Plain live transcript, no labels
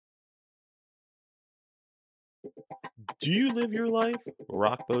Do you live your life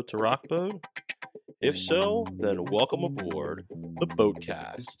rockboat to rockboat? If so, then welcome aboard the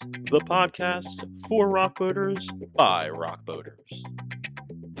Boatcast, the podcast for rockboaters by rockboaters.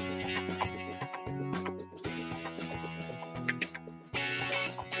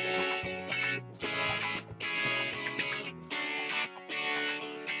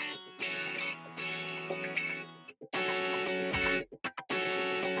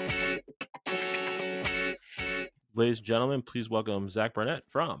 Ladies and gentlemen, please welcome Zach Barnett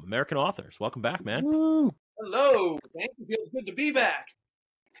from American Authors. Welcome back, man. Woo. Hello. Thank you. Feels good to be back.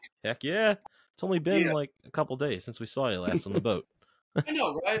 Heck yeah. It's only been like a couple days since we saw you last on the boat. I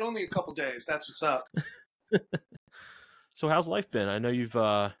know, right? Only a couple days. That's what's up. So how's life been? I know you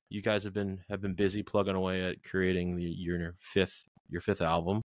guys have been busy plugging away at creating your fifth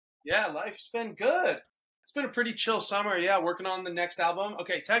album. Yeah, life's been good. It's been a pretty chill summer. Yeah, working on the next album.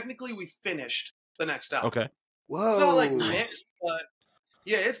 Okay, technically we finished the next album. Okay. Whoa. It's not like mixed, but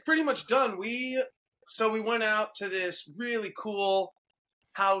yeah, it's pretty much done. We went out to this really cool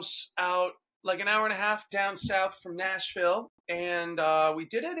house out like an hour and a half down south from Nashville, and we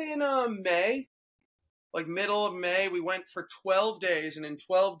did it in May, like middle of May. We went for 12 days, and in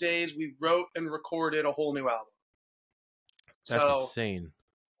 12 days we wrote and recorded a whole new album. That's insane.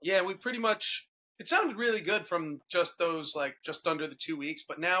 Yeah, we pretty much, it sounded really good from just those, like, just under the 2 weeks,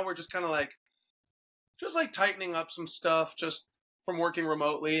 but now we're just kind of like, tightening up some stuff just from working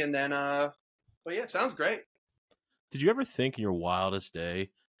remotely, and then, but yeah, it sounds great. Did you ever think in your wildest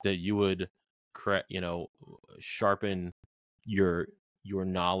day that you would, sharpen your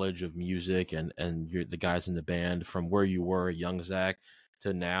knowledge of music and the guys in the band from where you were, young Zach,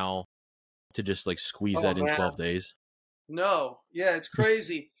 to now, to just like squeeze that in 12 days? No. Yeah, it's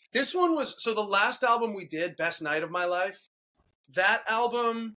crazy. This one was, so the last album we did, Best Night of My Life, that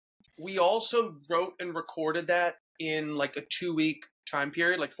album, we also wrote and recorded that in like a 2-week time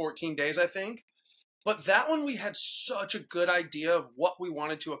period, like 14 days, I think. But that one, we had such a good idea of what we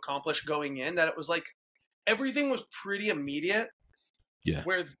wanted to accomplish going in that it was like, everything was pretty immediate. Yeah.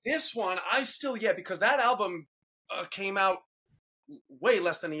 Where this one, because that album came out way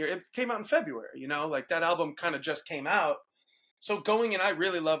less than a year. It came out in February, like that album kind of just came out. So going in, I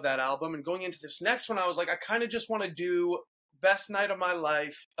really love that album. And going into this next one, I was like, I kind of just want to do Best Night of My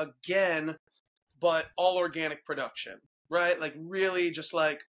Life again, but all organic production, right? Like really just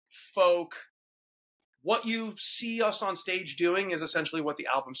like folk. What you see us on stage doing is essentially what the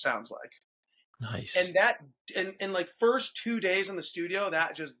album sounds like. Nice. And that, in like first 2 days in the studio,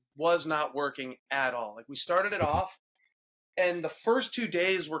 that just was not working at all. Like we started it off, and the first 2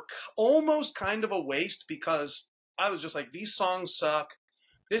 days were almost kind of a waste because I was just like, these songs suck.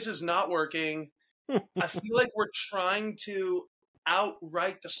 This is not working. I feel like we're trying to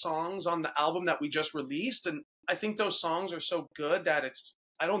outwrite the songs on the album that we just released. And I think those songs are so good that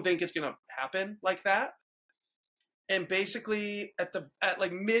I don't think it's going to happen like that. And basically at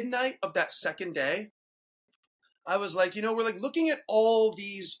like midnight of that second day, I was like, we're like looking at all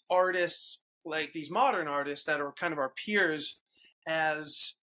these artists, like these modern artists that are kind of our peers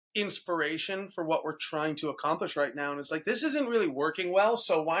as inspiration for what we're trying to accomplish right now. And it's like, this isn't really working well.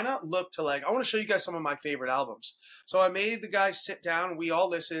 So why not look to like, I want to show you guys some of my favorite albums. So I made the guys sit down. We all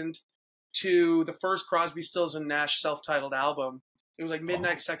listened to the first Crosby, Stills and Nash self-titled album. It was like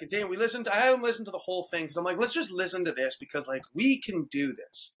midnight second day. And I hadn't listened to the whole thing because I'm like, let's just listen to this because like we can do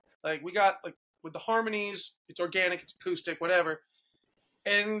this. Like we got like with the harmonies, it's organic, it's acoustic, whatever.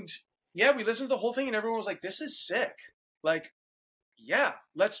 And yeah, we listened to the whole thing and everyone was like, this is sick. Like, yeah,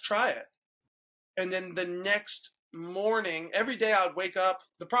 let's try it. And then the next morning, every day I would wake up.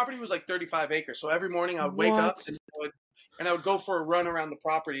 The property was like 35 acres. So every morning I would wake up and I would go for a run around the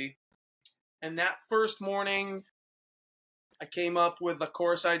property. And that first morning, I came up with a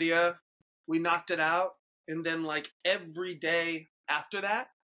chorus idea. We knocked it out. And then like every day after that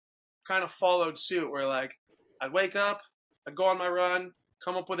kind of followed suit where like I'd wake up, I'd go on my run,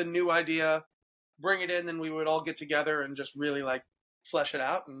 come up with a new idea, bring it in, then we would all get together and just really like flesh it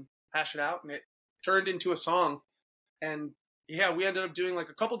out and hash it out, and it turned into a song. And yeah, we ended up doing like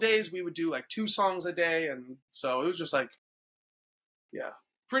a couple days, we would do like 2 songs a day, and so it was just like, yeah,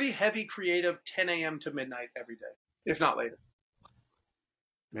 pretty heavy creative 10 a.m. to midnight every day, if not later.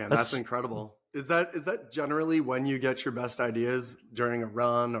 Man, that's incredible. Is that generally when you get your best ideas, during a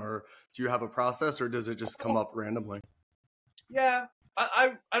run, or do you have a process, or does it just come up randomly? Yeah,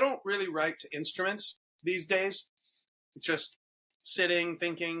 I don't really write to instruments these days. It's just sitting,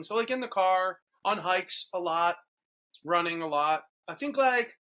 thinking. So like in the car, on hikes a lot, running a lot. I think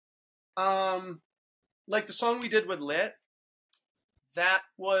like the song we did with Lit, that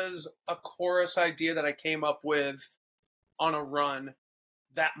was a chorus idea that I came up with on a run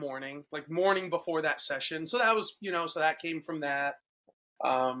that morning, like morning before that session. So that was, so that came from that.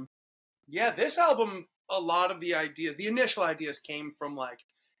 This album, a lot of the initial ideas came from like,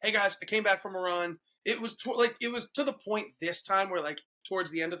 hey guys, I came back from a run. It was it was to the point this time where like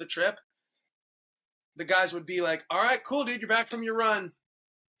towards the end of the trip, the guys would be like, all right, cool, dude, you're back from your run.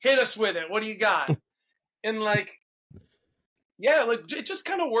 Hit us with it. What do you got? And like, yeah, like it just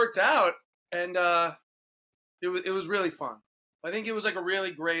kind of worked out. And it was really fun. I think it was like a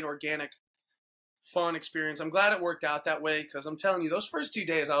really great, organic, fun experience. I'm glad it worked out that way because I'm telling you, those first 2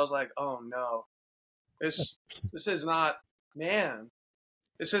 days, I was like, oh no, this is not, man,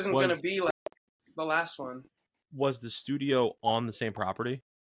 this isn't going to be like the last one. Was the studio on the same property?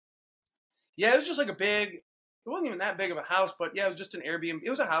 Yeah, it was just like it wasn't even that big of a house, but yeah, it was just an Airbnb. It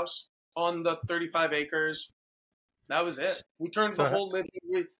was a house on the 35 acres. That was it. We turned the whole living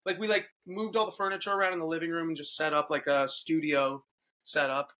room. We moved all the furniture around in the living room and just set up like a studio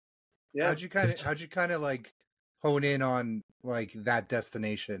setup. Yeah. How'd you kind of like hone in on like that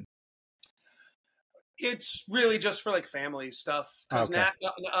destination? It's really just for like family stuff because Matt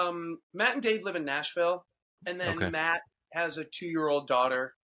and Dave live in Nashville, and then Matt has a 2-year-old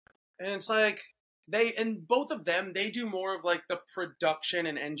daughter, and it's like both of them, they do more of like the production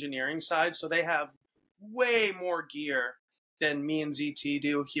and engineering side, so they have way more gear than me and ZT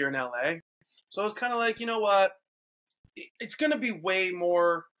do here in LA. So it's kind of like, you know what? It's going to be way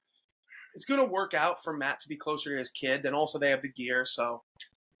more. It's going to work out for Matt to be closer to his kid. Then also they have the gear. So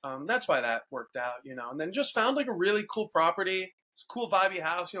that's why that worked out, And then just found like a really cool property. It's a cool vibey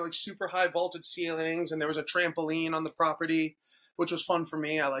house, like super high vaulted ceilings. And there was a trampoline on the property, which was fun for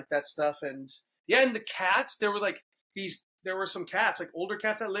me. I like that stuff. And yeah, and the cats, there were some cats, like older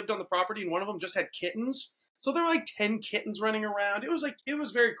cats that lived on the property, and one of them just had kittens. So there were like 10 kittens running around. It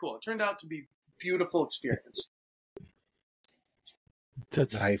was very cool. It turned out to be a beautiful experience.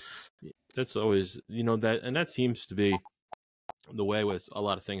 That's nice. That's always, that seems to be the way with a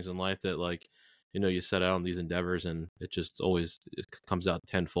lot of things in life that like, you set out on these endeavors and it comes out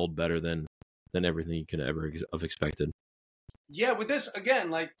tenfold better than everything you could ever have expected. Yeah. With this, again,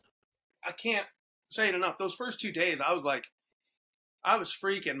 like I can't say it enough. Those first 2 days, I was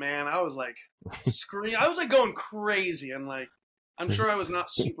freaking, man. I was like screaming. I was like going crazy. And like, I'm sure I was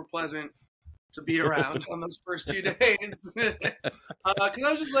not super pleasant to be around on those first 2 days. Cause I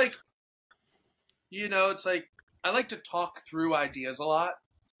was just like, it's like, I like to talk through ideas a lot.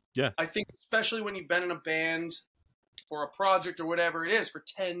 Yeah. I think especially when you've been in a band or a project or whatever it is for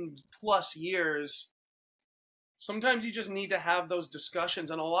 10 plus years, sometimes you just need to have those discussions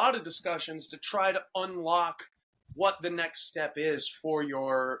and a lot of discussions to try to unlock what the next step is for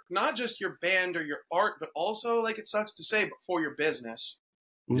not just your band or your art, but also, like it sucks to say, but for your business.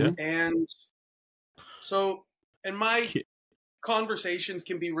 Yeah. And so, and my conversations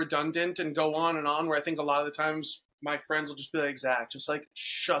can be redundant and go on and on, where I think a lot of the times my friends will just be like, Zach, just like,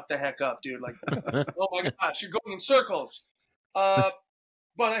 shut the heck up, dude. Like, oh my gosh, you're going in circles.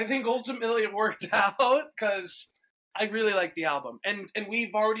 But I think ultimately it worked out because I really like the album. And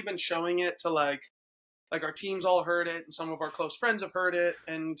we've already been showing it to like our team's all heard it and some of our close friends have heard it.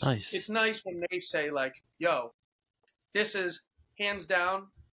 And It's nice when they say like, yo, this is hands down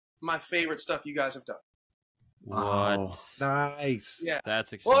my favorite stuff you guys have done. What? Nice. Yeah.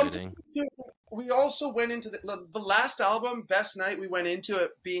 That's exciting. Well, we also went into the last album, Best Night, we went into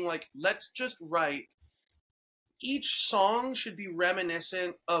it being like, let's just write. Each song should be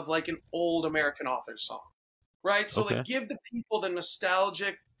reminiscent of like an old American author's song, right? So like give the people the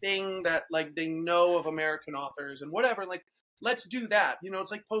nostalgic thing that like they know of American authors and whatever. Like, let's do that.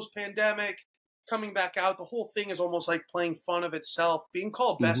 It's like post-pandemic, coming back out. The whole thing is almost like playing fun of itself, being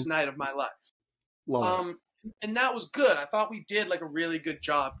called Best Night of My Life. And that was good. I thought we did like a really good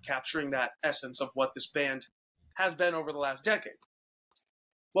job capturing that essence of what this band has been over the last decade.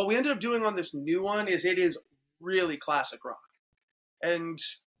 What we ended up doing on this new one is it is really classic rock. And,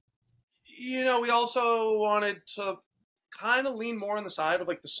 we also wanted to kind of lean more on the side of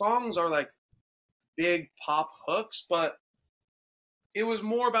like the songs are like big pop hooks, but it was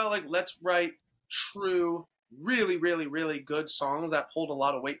more about like, let's write true, really, really, really good songs that hold a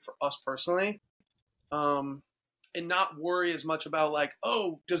lot of weight for us personally. And not worry as much about like,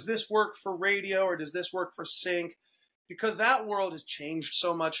 oh, does this work for radio or does this work for sync? Because that world has changed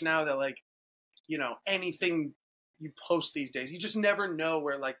so much now that like, anything you post these days, you just never know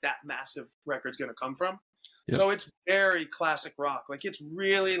where like that massive record's going to come from. Yep. So it's very classic rock. Like it's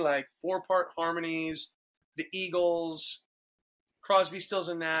really like 4-part harmonies, the Eagles, Crosby, Stills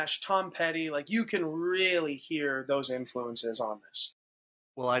and Nash, Tom Petty. Like you can really hear those influences on this.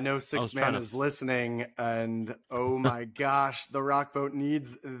 Well, I know Six Man is listening, and oh my gosh, the rock boat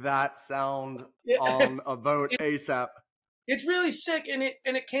needs that sound on a boat ASAP. It's really sick, and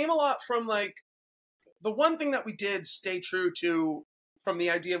it came a lot from like the one thing that we did stay true to from the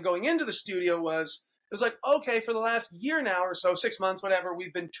idea of going into the studio was it was like, okay, for the last year now or so, 6 months, whatever,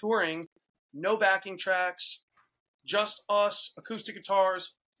 we've been touring, no backing tracks, just us, acoustic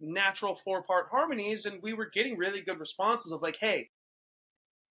guitars, natural 4-part harmonies, and we were getting really good responses of like, hey,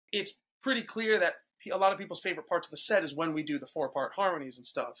 it's pretty clear that a lot of people's favorite parts of the set is when we do the 4-part harmonies and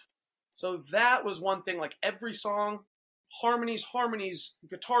stuff. So that was one thing, like every song, harmonies,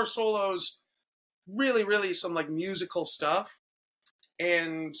 guitar solos, really, really some like musical stuff.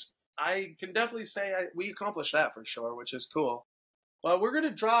 And I can definitely say we accomplished that for sure, which is cool. We're going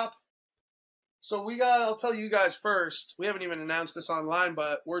to drop. So I'll tell you guys first. We haven't even announced this online,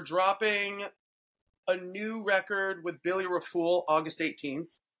 but we're dropping a new record with Billy Rafool August 18th.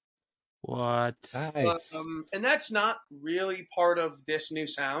 What? Nice. And that's not really part of this new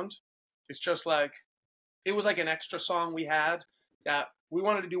sound. It's just like, it was like an extra song we had that we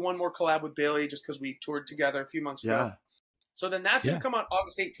wanted to do one more collab with Billy just because we toured together a few months ago. So then that's going to come out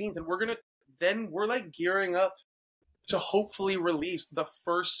August 18th, and we're like gearing up to hopefully release the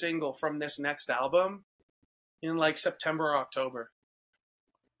first single from this next album in like September or October.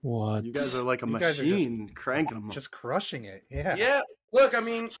 What? You guys are like a machine, cranking them. Just crushing it. Yeah. Yeah. Look, I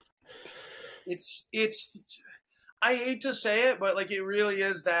mean, it's I hate to say it, but like it really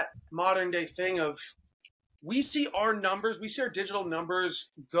is that modern day thing of we see our digital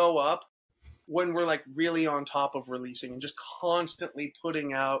numbers go up when we're like really on top of releasing and just constantly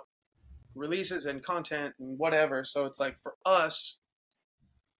putting out releases and content and whatever. So it's like for us,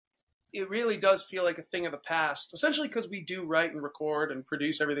 it really does feel like a thing of the past, essentially because we do write and record and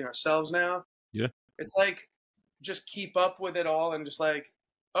produce everything ourselves now. Yeah. It's like, just keep up with it all and just like,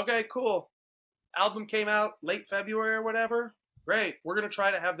 okay, cool. Album came out late February or whatever. Great. We're going to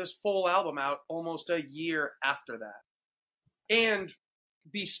try to have this full album out almost a year after that. And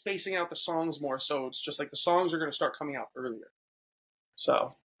be spacing out the songs more. So it's just like the songs are going to start coming out earlier.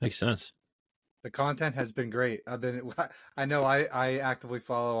 So. Makes sense. The content has been great. I know I actively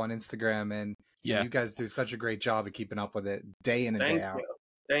follow on Instagram, and you guys do such a great job of keeping up with it day in and day out.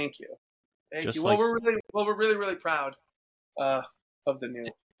 Thank you. Well, we're really proud of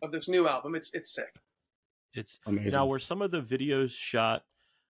this new album. It's sick. It's amazing. Now, were some of the videos shot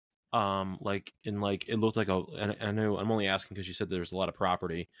like in like it looked like and I know I'm only asking because you said there's a lot of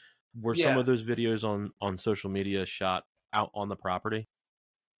property. Were some of those videos on social media shot out on the property?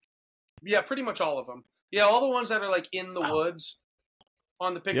 Yeah, pretty much all of them. Yeah, all the ones that are like in the woods,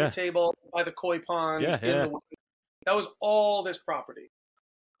 on the picnic table, by the koi pond, in the woods. That was all this property.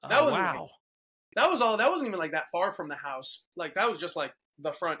 That was wow. That was all. That wasn't even like that far from the house. Like that was just like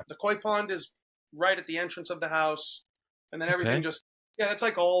the front. The koi pond is right at the entrance of the house, and then everything it's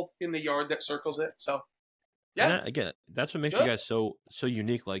like all in the yard that circles it. So yeah, again, that's what makes you guys so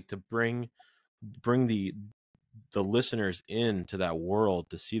unique. Like to bring the listeners into that world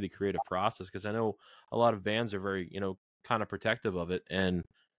to see the creative process, because I know a lot of bands are very kind of protective of it, and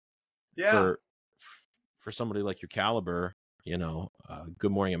for somebody like your caliber,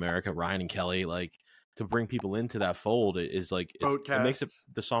 Good Morning America, Ryan and Kelly, like to bring people into that fold is like it makes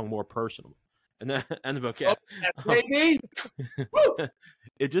the song more personal. And then and the bouquet,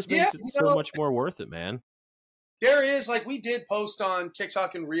 it just makes it so much more worth it, man. There is like we did post on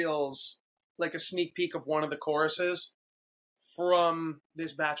TikTok and Reels like a sneak peek of one of the choruses from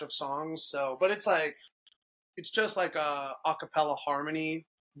this batch of songs. So, but it's just like a cappella harmony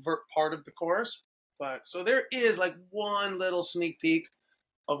part of the chorus. But so there is like one little sneak peek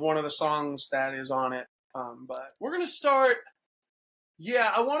of one of the songs that is on it. But we're going to start.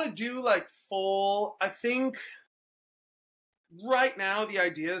 Yeah, I want to do like full, I think right now the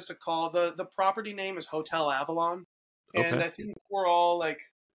idea is to call the property name is Hotel Avalon. And I think we're all like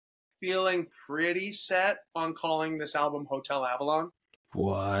feeling pretty set on calling this album Hotel Avalon.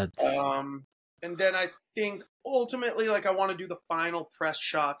 What? And then I think ultimately, like, I want to do the final press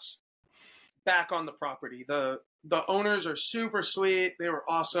shots back on the property. The owners are super sweet. They were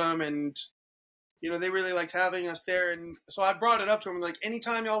awesome, and they really liked having us there. And so I brought it up to them, like,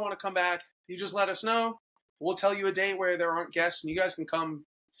 anytime y'all want to come back, you just let us know. We'll tell you a date where there aren't guests, and you guys can come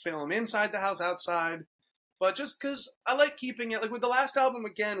film inside the house, outside. But just because I like keeping it, like with the last album,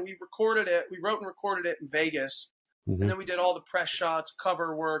 again, we wrote and recorded it in Vegas. And then we did all the press shots,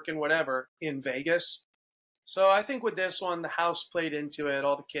 cover work, and whatever in Vegas. So I think with this one, the house played into it,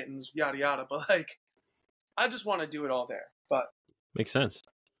 all the kittens, yada, yada. But like, I just want to do it all there. But makes sense.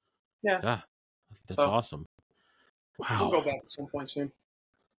 Yeah. That's awesome. Wow. We'll go back at some point soon.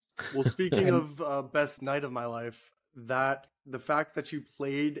 Well, speaking of best night of my life, that the fact that you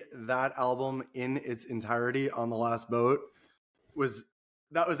played that album in its entirety on the last boat was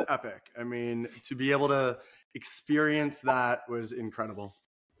epic. I mean, to be able to experience that was incredible.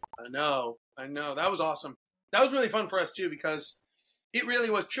 I know. That was awesome. That was really fun for us too, because it really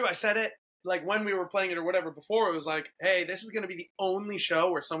was true. I said it like when we were playing it or whatever before. It was like, hey, this is going to be the only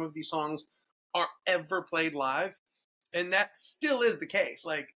show where some of these songs are ever played live, and that still is the case.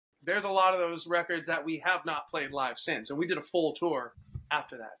 Like, there's a lot of those records that we have not played live since, and we did a full tour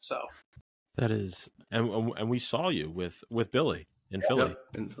after that. So that is, and we saw you with Billy in Philly.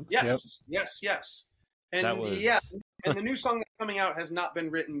 Yes. And that was... and the new song that's coming out has not been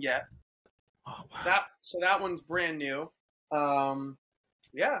written yet. Oh, wow. That one's brand new.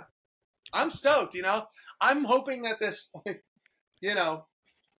 Yeah, I'm stoked. I'm hoping that this,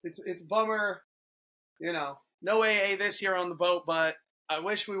 it's a bummer. No AA this year on the boat, but I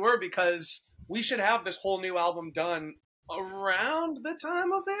wish we were, because we should have this whole new album done around the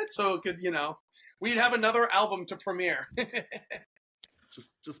time of it, so it could, we'd have another album to premiere.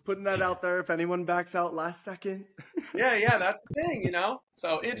 Just putting that out there. If anyone backs out last second. yeah, that's the thing,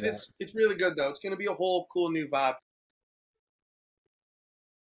 So it's really good though. It's going to be a whole cool new vibe.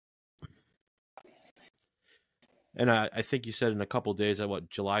 And I think you said in a couple of days, at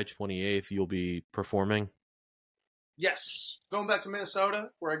July 28th, you'll be performing. Yes, going back to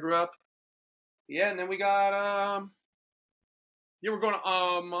Minnesota where I grew up. Yeah, and then we got we're going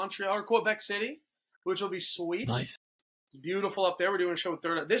to Montreal or Quebec City, which will be sweet. Nice. It's beautiful up there. We're doing a show with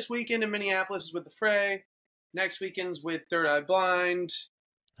Third Eye. This weekend in Minneapolis is with The Fray. Next weekend's with Third Eye Blind.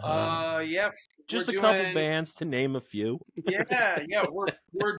 Just a couple bands to name a few. Yeah.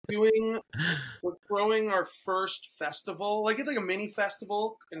 We're throwing our first festival. Like, it's like a mini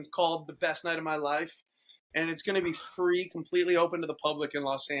festival, and it's called The Best Night of My Life. And it's going to be free, completely open to the public in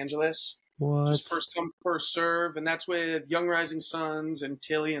Los Angeles. What? Just first come, first serve. And that's with Young Rising Suns and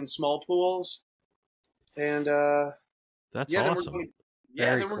Tilly and Small Pools. And that's awesome.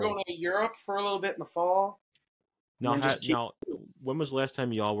 We're going to Europe for a little bit in the fall. Now, when was the last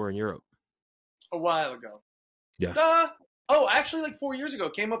time y'all were in Europe? A while ago. Yeah. Actually, like 4 years ago.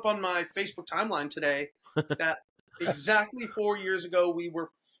 It came up on my Facebook timeline today that exactly 4 years ago we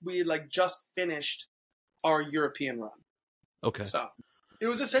had like just finished our European run. Okay. So it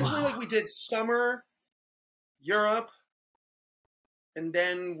was essentially like we did summer Europe, and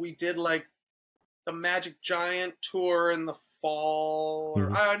then we did like the Magic Giant tour in the fall.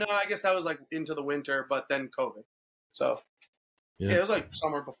 Mm-hmm. I guess that was like into the winter, but then COVID. So yeah, it was like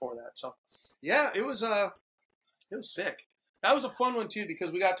summer before that. So yeah, it was sick. That was a fun one too,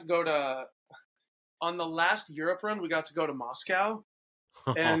 because we got to go to, on the last Europe run, we got to go to Moscow,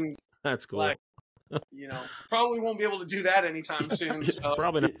 and that's cool. Like, probably won't be able to do that anytime soon. So.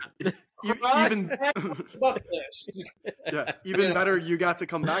 Probably not. Even better, you got to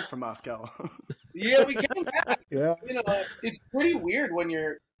come back from Moscow. Yeah, we came back. Yeah. It's pretty weird when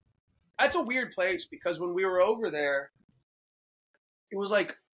that's a weird place, because when we were over there, it was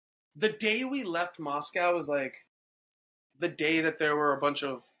like the day we left Moscow was like the day that there were a bunch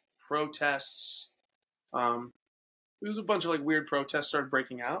of protests. There was a bunch of like weird protests started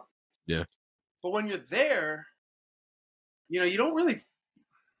breaking out. Yeah. But when you're there, you don't really,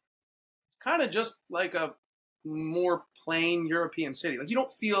 kind of just like a more plain European city. Like, you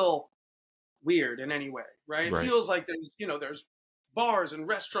don't feel weird in any way, right? It feels like there's bars and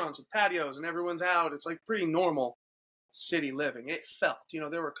restaurants with patios and everyone's out. It's like pretty normal city living. It felt,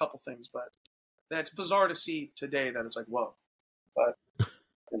 there were a couple things, but that's bizarre to see today that it's like, whoa. But,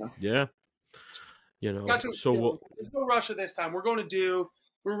 Yeah. there's no rush at this time. We're going to do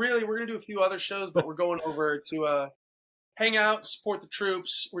a few other shows, but we're going over to hang out, support the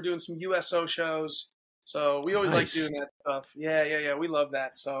troops. We're doing some USO shows. So we always like doing that stuff. Yeah. We love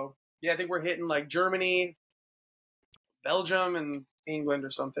that. So yeah, I think we're hitting like Germany, Belgium, and England or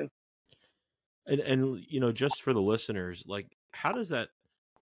something. And just for the listeners, like, how does that,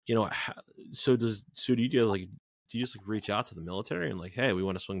 do you just like reach out to the military and like, hey, we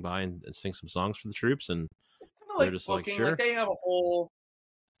want to swing by and sing some songs for the troops, and they're just booking, like, sure. Like, they have a whole,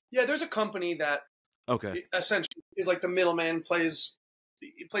 there's a company that essentially is like the middleman, plays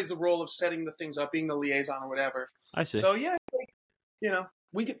the role of setting the things up, being the liaison or whatever. I see. So yeah,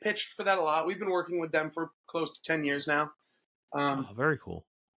 we get pitched for that a lot. We've been working with them for close to 10 years now. Very cool.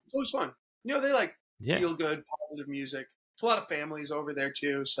 It's always fun. They like feel good, positive music. It's a lot of families over there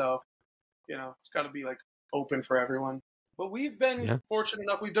too, so it's got to be like open for everyone. But we've been fortunate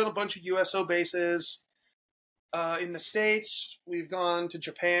enough. We've done a bunch of USO bases in the States. We've gone to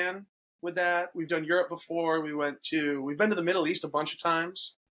Japan with that. We've done Europe before. We've been to the Middle East a bunch of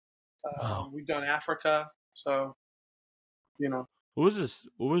times. Wow. We've done Africa, so you know. What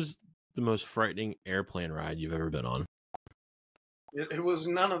was the most frightening airplane ride you've ever been on? It was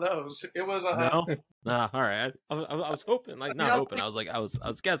none of those. It was a No. Nah, all right. I was hoping, like not know, hoping. I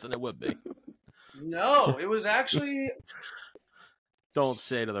was guessing it would be. no. It was actually Don't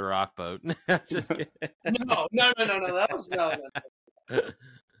say to the rock boat. Just kidding. no. That was no.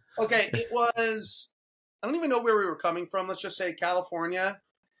 Okay, it was. I don't even know where we were coming from. Let's just say California.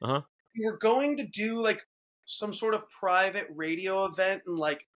 Uh-huh. We were going to do like some sort of private radio event in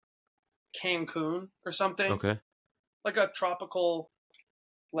like Cancun or something. Okay. Like a tropical,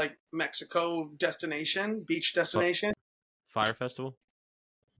 like Mexico destination, beach destination. Fire festival?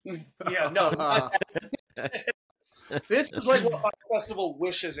 Yeah, no. This is like what Fire Festival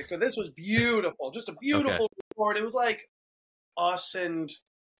wishes it could. This was beautiful. Just a beautiful resort. It was like us and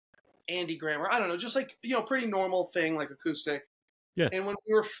Andy Grammer. I don't know, just like, pretty normal thing, like acoustic. Yeah. And when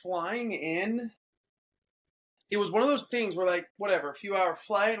we were flying in, it was one of those things where, like, whatever, a few hour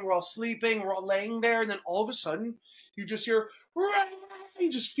flight, and we're all sleeping, we're all laying there, and then all of a sudden, you just hear,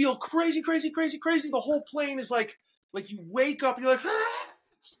 you just feel crazy, crazy, crazy, crazy. The whole plane is like you wake up, and you're like,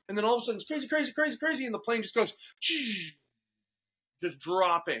 and then all of a sudden, it's crazy, crazy, crazy, crazy, and the plane just goes, just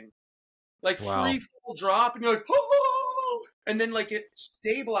dropping. Like, free fall drop, and you're like, oh! And then, like, it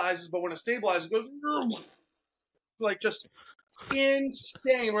stabilizes, but when it stabilizes, it goes, like, just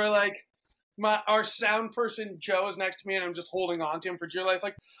insane. We're like, our sound person Joe is next to me, and I'm just holding on to him for dear life,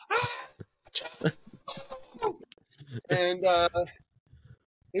 like, and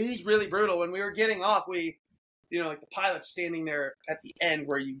it was really brutal. When we were getting off, we, like the pilot's standing there at the end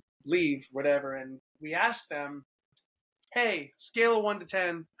where you leave, whatever, and we asked them, "Hey, scale of 1 to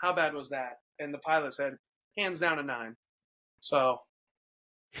 10, how bad was that?" And the pilot said, "Hands down a 9." So,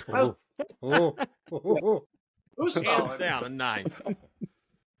 it was Hands solid. down a 9.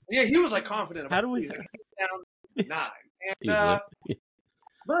 Yeah, he was like confident about How do we it. Down 9. And,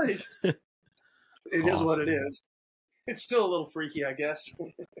 but it is what it is. It's still a little freaky, I guess.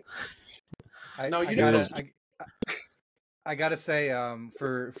 I gotta say,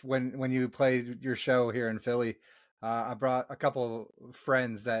 for when you played your show here in Philly, I brought a couple of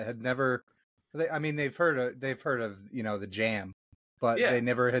friends that had never. They've heard of the Jam, but they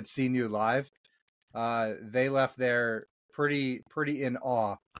never had seen you live. They left there pretty in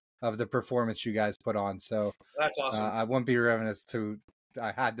awe of the performance you guys put on. So that's awesome. I wouldn't be remiss to.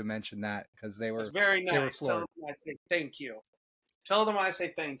 I had to mention that because they were. It's very nice. Tell them I say thank you. Tell them I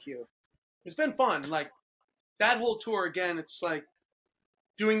say thank you. It's been fun. Like that whole tour again. It's like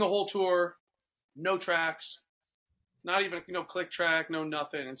doing the whole tour, no tracks, not even click track, no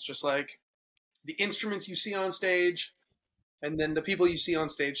nothing. It's just like the instruments you see on stage, and then the people you see on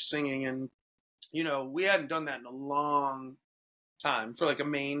stage singing. And we hadn't done that in a long time for like a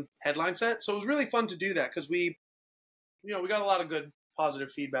main headline set. So it was really fun to do that because we got a lot of good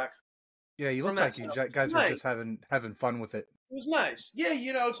positive feedback. Yeah, you look like you guys were just having fun with it. It was nice. Yeah,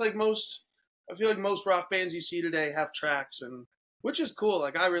 it's like I feel like most rock bands you see today have tracks, and which is cool.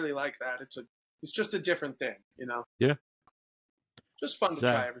 Like I really like that. It's just a different thing, Yeah. Just fun to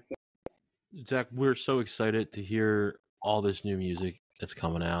try everything. Zach, we're so excited to hear all this new music that's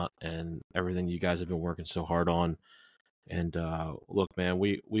coming out and everything you guys have been working so hard on. And look, man,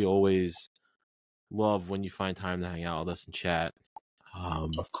 we always love when you find time to hang out with us and chat.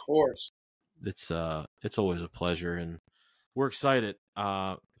 Of course. It's always a pleasure, and we're excited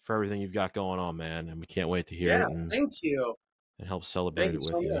for everything you've got going on, man, and we can't wait to hear it. And thank you. And help celebrate it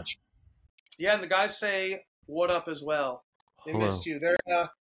with you. Much. Yeah, and the guys say what up as well. They missed you.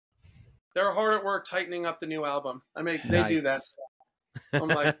 They're hard at work tightening up the new album. They do that stuff. I'm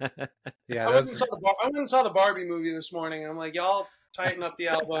like, yeah. I went and saw the Barbie movie this morning. I'm like, y'all tighten up the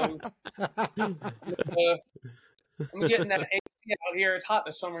album. I'm getting that AC out here. It's hot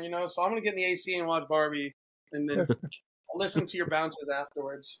this summer, so I'm gonna get in the AC and watch Barbie, and then I'll listen to your bounces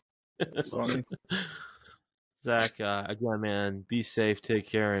afterwards. That's funny. Zach, again, man, be safe, take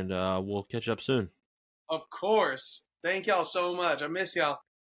care, and we'll catch up soon. Of course. Thank y'all so much. I miss y'all.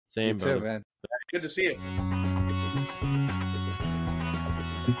 Same, you too, man. Good to see you.